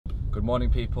Good morning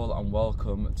people and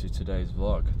welcome to today's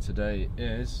vlog. Today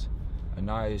is a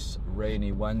nice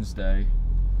rainy Wednesday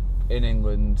in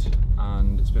England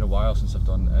and it's been a while since I've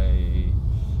done a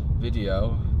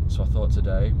video, so I thought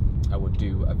today I would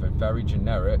do a very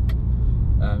generic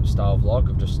style vlog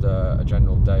of just a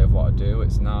general day of what I do.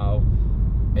 It's now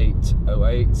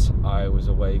 8:08. I was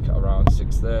awake at around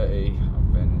 6:30.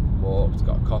 I've been walked,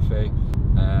 got a coffee,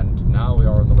 and now we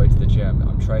are on the way to the gym.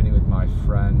 I'm training with my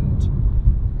friend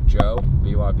Joe,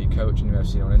 BYB coach, and you may have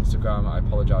seen on Instagram. I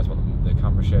apologise about the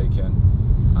camera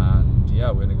shaking, and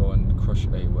yeah, we're gonna go and crush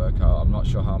a workout. I'm not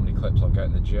sure how many clips I'll get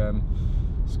in the gym.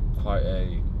 It's quite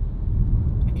a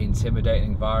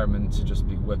intimidating environment to just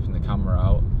be whipping the camera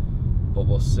out, but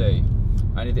we'll see.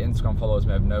 Any of the Instagram followers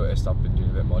may have noticed I've been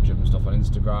doing a bit more gym stuff on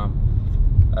Instagram.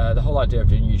 The whole idea of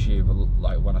doing YouTube,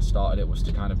 like when I started it, was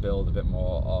to kind of build a bit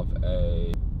more of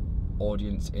a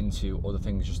audience into other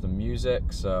things, just the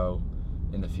music. So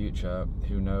in the future,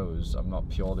 who knows, I'm not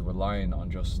purely relying on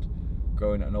just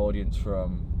growing an audience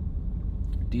from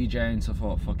DJing, so I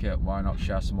thought, fuck it, why not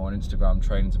share some more on Instagram.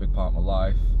 Training's a big part of my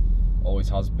life, always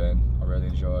has been. I really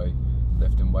enjoy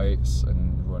lifting weights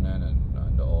and running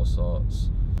and all sorts.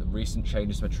 The recent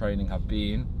changes to my training have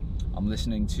been, I'm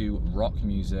listening to rock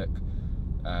music,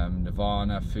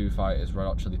 Nirvana, Foo Fighters, Red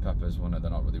Hot Chili Peppers. Well, no,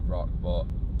 they're not really rock, but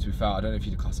to be fair, I don't know if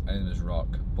you'd class any of them as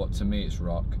rock, but to me it's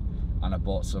rock. And I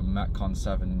bought some Metcon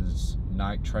 7s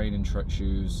Nike training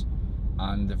shoes,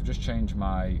 and they've just changed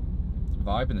my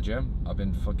vibe in the gym. I've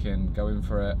been fucking going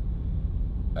for it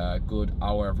a good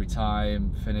hour every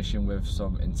time, finishing with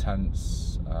some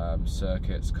intense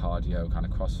circuits, cardio, kind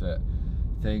of CrossFit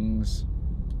things,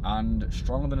 and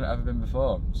stronger than I've ever been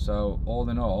before. So all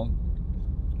in all,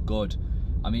 good.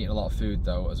 I'm eating a lot of food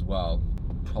though as well,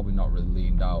 probably not really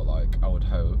leaned out like I would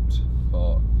hoped,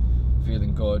 but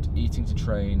feeling good. Eating to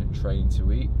train, training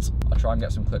to eat. I'll try and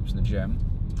get some clips in the gym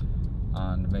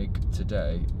and make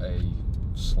today a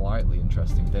slightly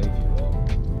interesting day for you all.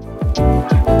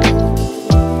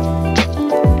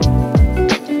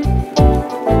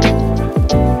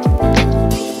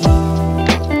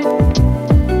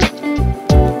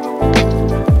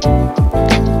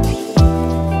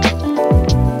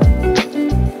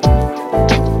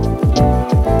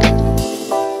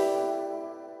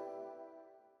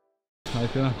 How you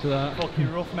feeling after that?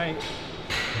 Fucking rough, mate.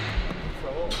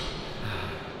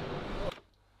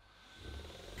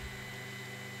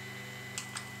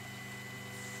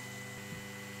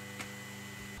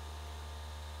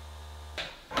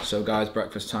 So guys,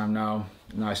 breakfast time now,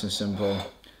 nice and simple.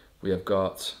 We have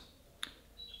got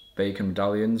bacon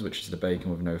medallions, which is the bacon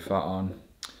with no fat on,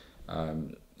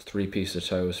 3 pieces of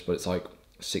toast, but it's like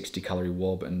 60 calorie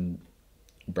Warburton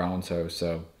brown toast,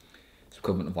 so it's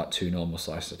equivalent of like 2 normal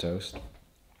slices of toast. And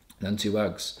then 2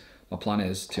 eggs. My plan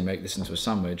is to make this into a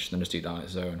sandwich, then just eat that on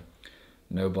its own.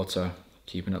 No butter,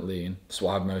 keeping it lean. That's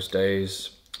what I have most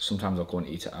days. Sometimes I'll go and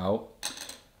eat it out.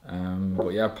 But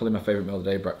yeah, probably my favourite meal of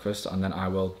the day, breakfast, and then I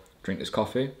will drink this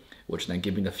coffee, which then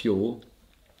give me the fuel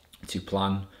to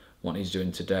plan what he's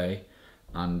doing today,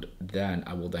 and then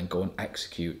I will then go and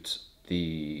execute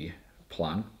the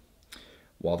plan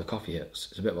while the coffee hits.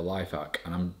 It's a bit of a life hack,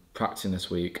 and I'm practicing this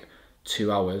week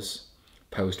 2 hours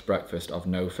post breakfast of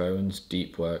no phones,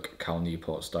 deep work, Cal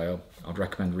Newport style. I'd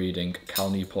recommend reading Cal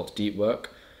Newport's Deep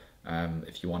Work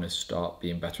if you want to start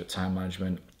being better at time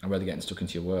management and really getting stuck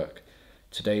into your work.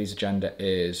 Today's agenda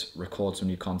is record some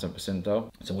new content for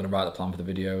Syntho. So I'm going to write the plan for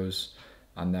the videos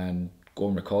and then go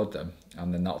and record them,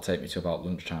 and then that'll take me to about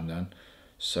lunchtime then.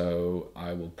 So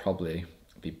I will probably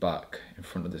be back in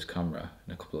front of this camera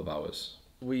in a couple of hours.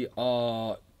 We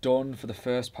are done for the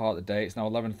first part of the day. It's now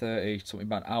 11:30. It took me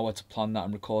about an hour to plan that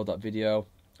and record that video.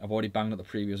 I've already banged up the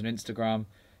previews on Instagram.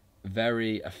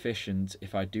 Very efficient,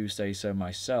 if I do say so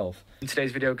myself. In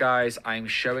today's video, guys, I'm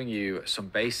showing you some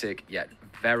basic yet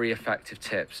very effective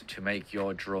tips to make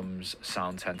your drums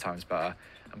sound 10 times better.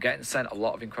 I'm getting sent a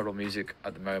lot of incredible music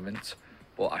at the moment,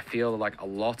 but I feel like a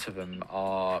lot of them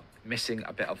are missing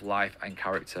a bit of life and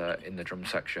character in the drum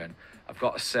section. I've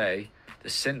got to say, the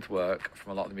synth work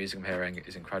from a lot of the music I'm hearing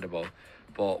is incredible,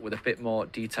 but with a bit more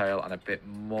detail and a bit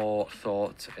more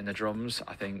thought in the drums,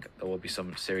 I think there will be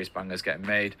some serious bangers getting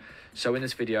made. So in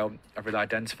this video, I've really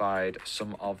identified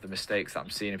some of the mistakes that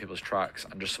I'm seeing in people's tracks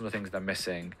and just some of the things they're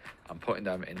missing, and putting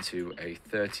them into a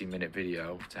 30-minute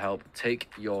video to help take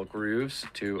your grooves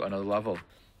to another level.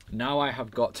 Now I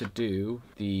have got to do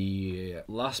the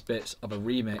last bits of a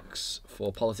remix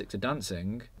for Politics of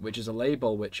Dancing, which is a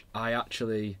label which I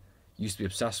actually used to be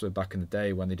obsessed with back in the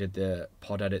day when they did the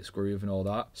Pod Edits groove and all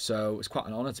that. So it's quite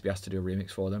an honour to be asked to do a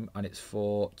remix for them, and it's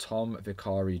for Tom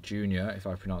Vicari Jr., if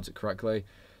I pronounce it correctly.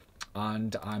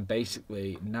 and I'm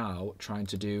basically now trying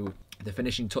to do the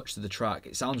finishing touch to the track.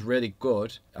 It sounds really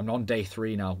good. I'm on day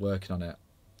 3 now working on it,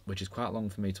 which is quite long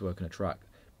for me to work on a track,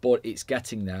 but it's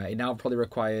getting there. It now probably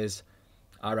requires,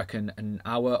 I reckon, an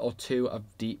hour or 2 of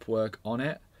deep work on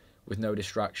it with no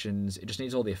distractions. It just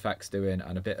needs all the effects doing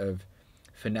and a bit of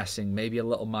finessing, maybe a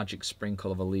little magic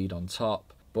sprinkle of a lead on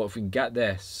top. But if we can get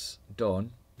this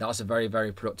done, that's a very,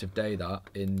 very productive day, that,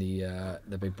 in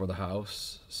the Big Brother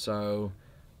house. So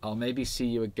I'll maybe see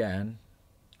you again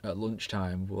at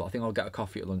lunchtime. Well, I think I'll get a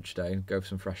coffee at lunch today and go for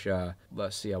some fresh air.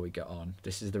 Let's see how we get on.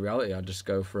 This is the reality. I just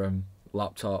go from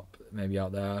laptop maybe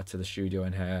out there to the studio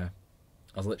in here.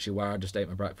 I was literally where I just ate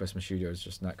my breakfast. My studio is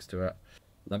just next to it.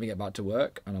 Let me get back to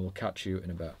work and I will catch you in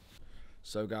a bit.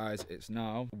 So guys, it's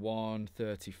now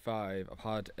 1:35. I've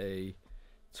had a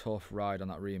tough ride on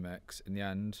that remix. In the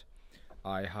end,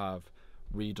 I have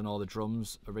redone all the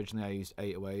drums. Originally I used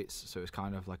 808s, so it's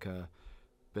kind of like a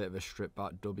bit of a stripped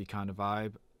back dubby kind of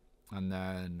vibe. And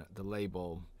then the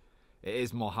label, it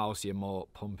is more housey and more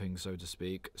pumping, so to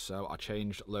speak. So I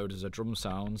changed loads of drum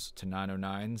sounds to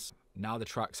 909s. Now the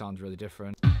track sounds really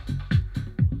different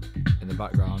in the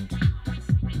background.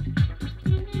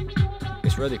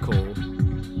 It's really cool.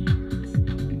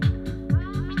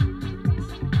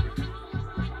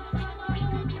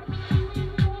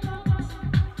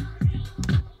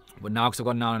 But now, because I've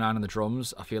got 909 on the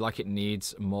drums, I feel like it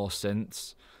needs more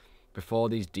synths. Before,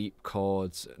 these deep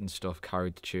chords and stuff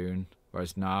carried the tune,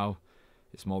 whereas now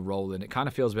it's more rolling. It kind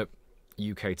of feels a bit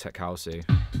UK tech housey.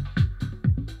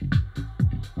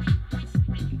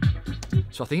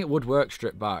 So I think it would work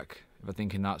stripped back, if I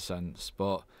think in that sense.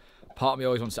 But part of me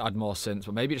always wants to add more synths,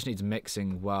 but maybe it just needs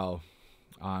mixing well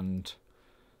and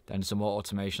then some more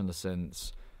automation on the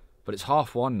synths. But it's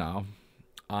 1:30 now,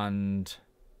 and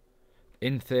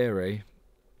in theory,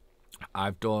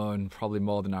 I've done probably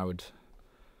more than I would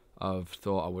have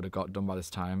thought I would have got done by this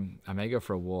time. I may go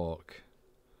for a walk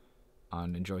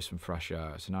and enjoy some fresh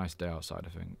air. It's a nice day outside,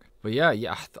 I think. But yeah,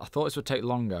 I thought this would take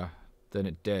longer than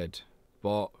it did.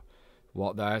 But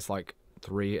it's like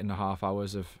 3.5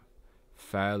 hours of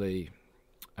fairly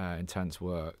intense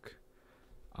work.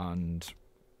 And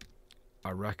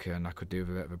I reckon I could do with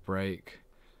a bit of a break.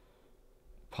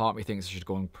 Part of me thinks I should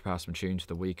go and prepare some tunes for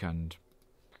the weekend.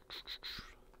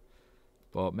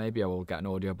 But maybe I will get an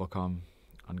audiobook on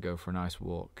and go for a nice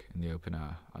walk in the open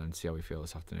air and see how we feel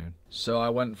this afternoon. So I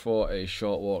went for a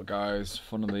short walk, guys.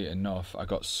 Funnily enough, I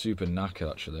got super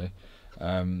knackered actually.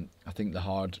 I think the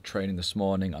hard training this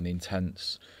morning and the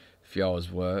intense few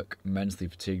hours work mentally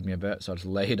fatigued me a bit, so I just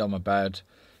laid on my bed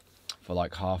for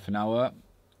like half an hour.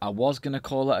 I was going to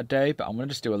call it a day, but I'm going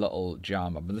to just do a little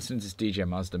jam. I've been listening to this DJ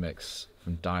Mazda mix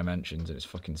from Dimensions and it's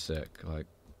fucking sick. Like,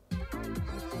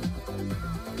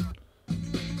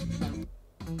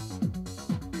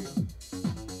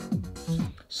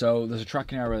 so there's a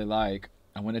track in here I really like.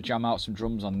 I'm going to jam out some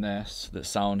drums on this that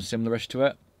sound similar-ish to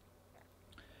it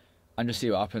and just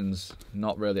see what happens.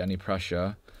 Not really any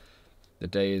pressure. The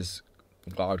day is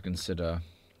what I would consider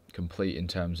complete in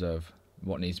terms of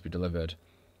what needs to be delivered.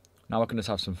 Now I can just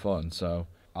have some fun, so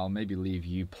I'll maybe leave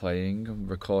you playing,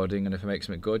 recording, and if it makes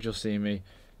something good, you'll see me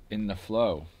in the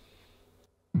flow.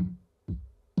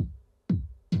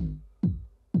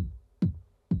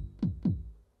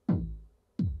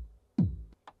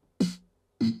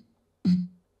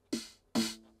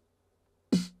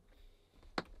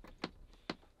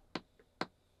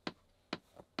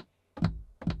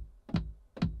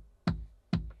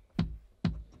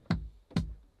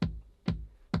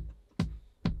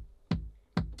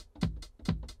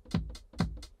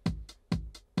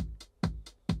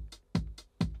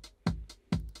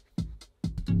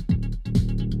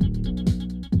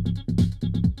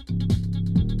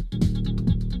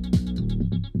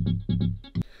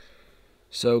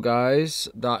 So guys,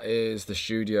 that is the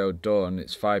studio done.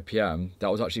 It's 5 PM.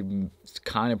 That was actually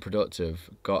kind of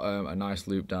productive. Got a nice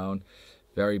loop down,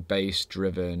 very bass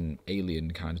driven,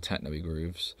 alien kind of techno-y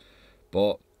grooves.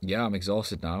 But yeah, I'm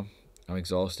exhausted now. I'm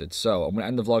exhausted. So I'm gonna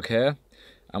end the vlog here.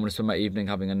 I'm gonna spend my evening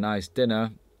having a nice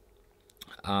dinner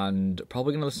and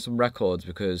probably gonna listen to some records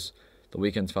because the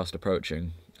weekend's fast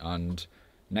approaching. And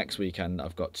next weekend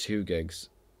I've got 2 gigs,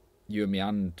 you and me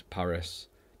and Paris.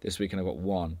 This weekend I've got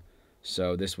 1.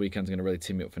 So this weekend's going to really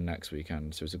team me up for next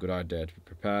weekend. So it's a good idea to be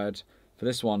prepared for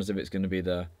this one as if it's going to be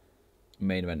the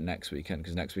main event next weekend,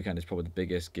 because next weekend is probably the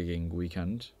biggest gigging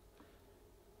weekend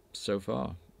so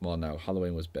far. Well, no,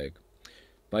 Halloween was big.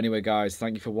 But anyway, guys,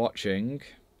 thank you for watching.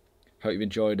 Hope you've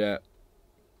enjoyed it.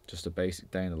 Just a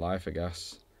basic day in the life, I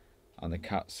guess. And the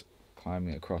cat's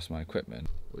climbing across my equipment,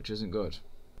 which isn't good.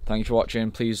 Thank you for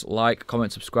watching. Please like,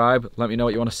 comment, subscribe. Let me know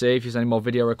what you want to see. If there's any more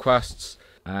video requests,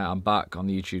 I'm back on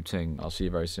the YouTube thing. I'll see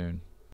you very soon.